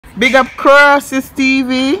Big up Crosses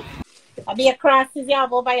TV. I be a crosses you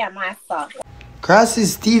have over your master.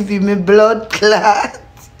 Crosses TV, me blood clot.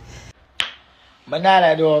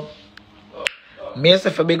 Banana do. Me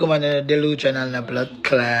say for big woman in the delusional and blood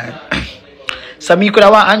clot. So me could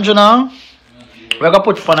have want Anju now. We're gonna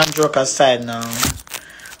put fun and joke aside now.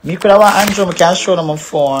 Me could have want Anju, me can show them my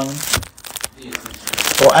phone.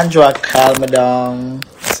 So Anju will calm me down.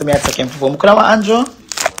 So me I take him for phone. Me could have want Anju.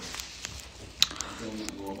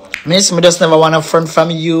 Me just never want a friend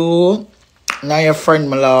from you. Now your friend,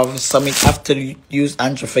 my love. So me have to use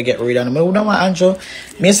Anju for get rid of him. Me don't want Anju.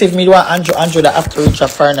 Me say if me want Anju that have to reach a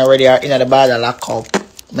friend already or in the bad lock up.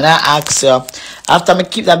 Me not ask you. After me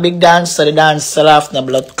keep that big dance, so the dance sell off the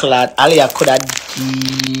blood clot. Ali I could have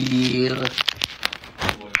deal.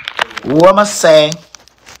 What am I saying?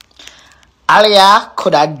 Alia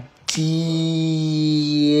could have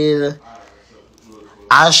deal.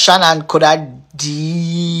 And Shannon could have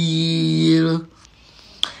deal.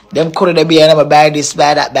 Them could have been able to buy this,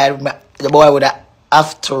 buy that, buy the boy would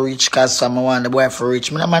have to reach because someone want the boy for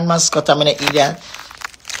reach. Me a man mascot, I'm an idiot.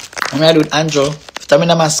 I'm gonna do with Anju. If I'm in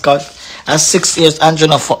a mascot, at 6 years, Anju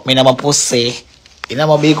no fuck me, I'm a pussy. You know,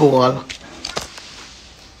 I'm a big hole.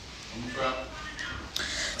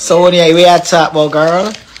 So when we are talking about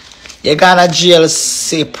girl, you gonna jail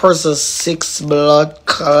say person 6 blood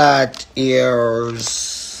clot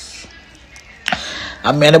years.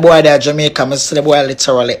 I mean the boy there Jamaica, I see the boy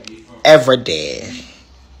literally every day.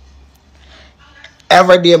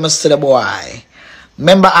 Every day I see the boy.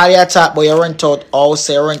 Remember all you talk about you rent out house,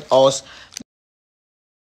 you rent house.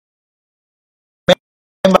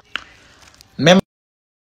 Remember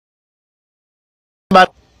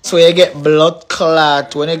so you get blood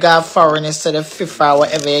clot when you got foreign instead of FIFA or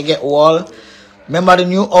whatever you get wall. Remember the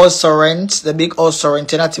new house rent, the big house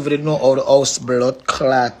rent, you not even know how the house blood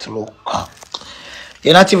clot look.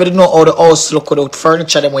 You not even know how the house look without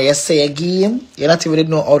furniture them when you say a game. You not even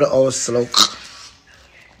know how the house look.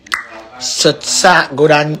 So go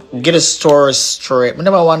down get a story straight. I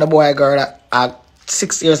never want the boy girl that at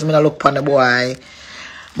 6 years I not look upon the boy.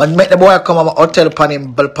 But make the boy come on my hotel upon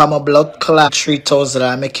him, upon my blood clot 3,000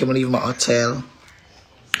 and make him leave my hotel.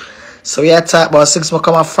 So we talk about 6 months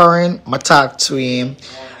come a foreign, I talk to him.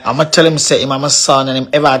 I'm gonna tell him say him I'm a son and him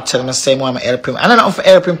ever tell him say I'm gonna help him. I don't know if I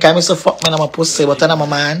help him because I so fuck man I'm a pussy but I'm a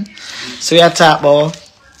man. So we talk about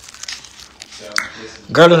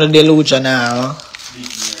girl on the delusion now.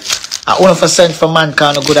 I want to send for man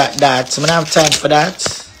because I'm good at that. So I don't have time for that.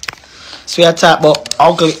 So we talk about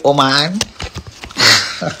ugly woman.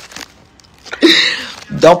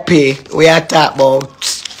 Duppy, we are talking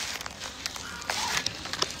about.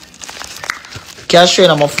 Can't show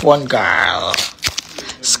you my phone, girl.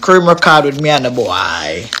 Scream record with me and the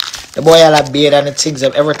boy. The boy all a beard and the things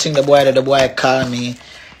of everything the boy call me.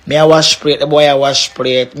 Me a wash plate, the boy a wash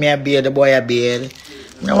plate. Me a beard, the boy a beard.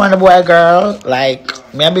 Me don't want the boy girl. Like,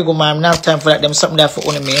 me a big woman, I don't have time for that. Them something that for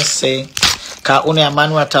only me say. Cause only a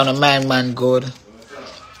man want to tell a man good.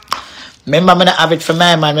 Remember, me not have it for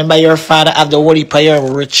my man. Remember, your father have the whole heap of your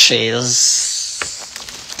riches.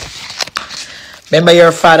 Remember,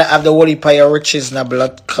 your father have the whole heap of your riches in the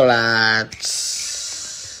blood clots.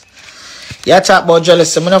 You talk about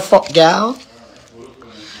jealousy. Me no fuck girl.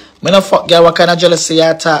 Me no fuck girl. What kind of jealousy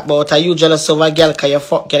you talk about? Are you jealous of a girl? Cause you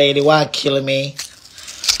fuck girl, you want to kill me.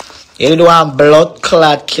 You don't want blood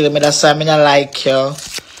clot kill me. That's why me not like you.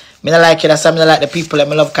 Me not like it, that's why I like the people that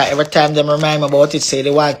I love because every time they remind me about it, say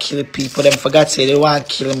they want to kill people, them forgot say they want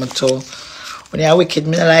to kill me too. When you're wicked,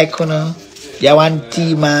 me not like you know. You want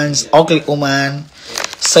demons, ugly woman.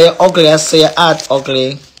 So you're ugly, I say your heart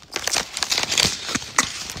ugly.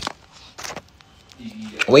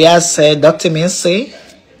 What you say, Dr. me say?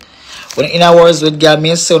 When in a words with girl,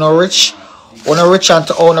 me say when rich and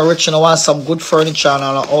to own a rich and I want some good furniture and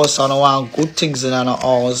a house and I want good things in a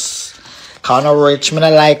house. Cause I'm rich, I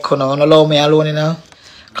don't like you know, don't allow me alone, you know.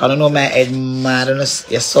 Cause I know my head mad, you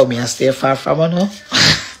saw me and stay far from you know.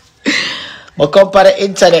 But come for the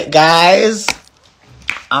internet, guys.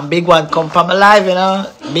 And big one come from my life, you know.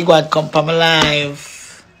 Big one come from my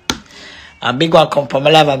life. And big one come from my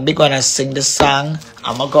life and big one I sing the song.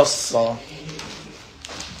 I'm a gospel.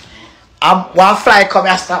 One fly come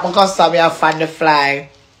here, stop my gospel, I find the fly.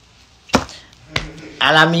 And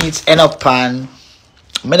I meet end up on.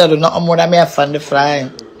 I don't do nothing more than me find the fly.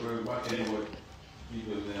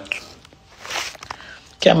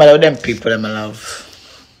 Can't matter with them people that I love.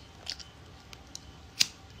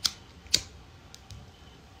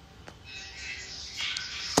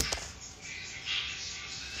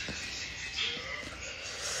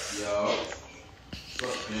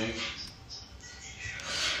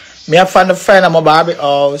 Me I find a friend at my Barbie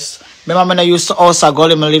house. Remember I used to house I go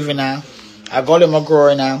to my living now. I go to my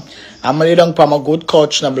growing now. I'm lay down for my good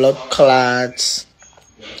coach in the blood clots.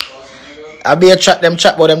 I be a chat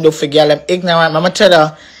but them do figure them ignorant. I'ma tell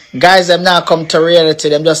her, guys them now come to reality,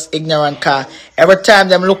 them just ignorant car. Every time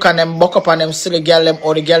them look on them, buck up on them silly girl them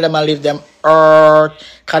or the girl them and leave them earth.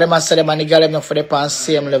 Cause them and say them and the girl them not for the pan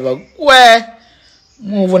same level. Where?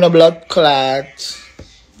 Move on the blood clot.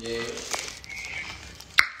 Yeah.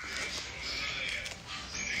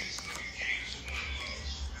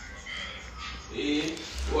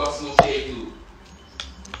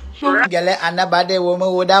 Girl and nobody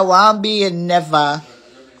woman would have want be never.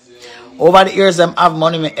 Over the years them have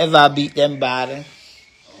money me ever beat them bad.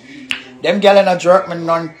 Them girl in a jerk me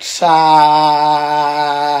non child.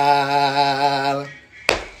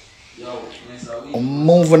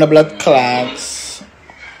 Moving the blood clots.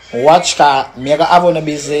 Watch car, me have on a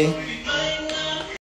busy.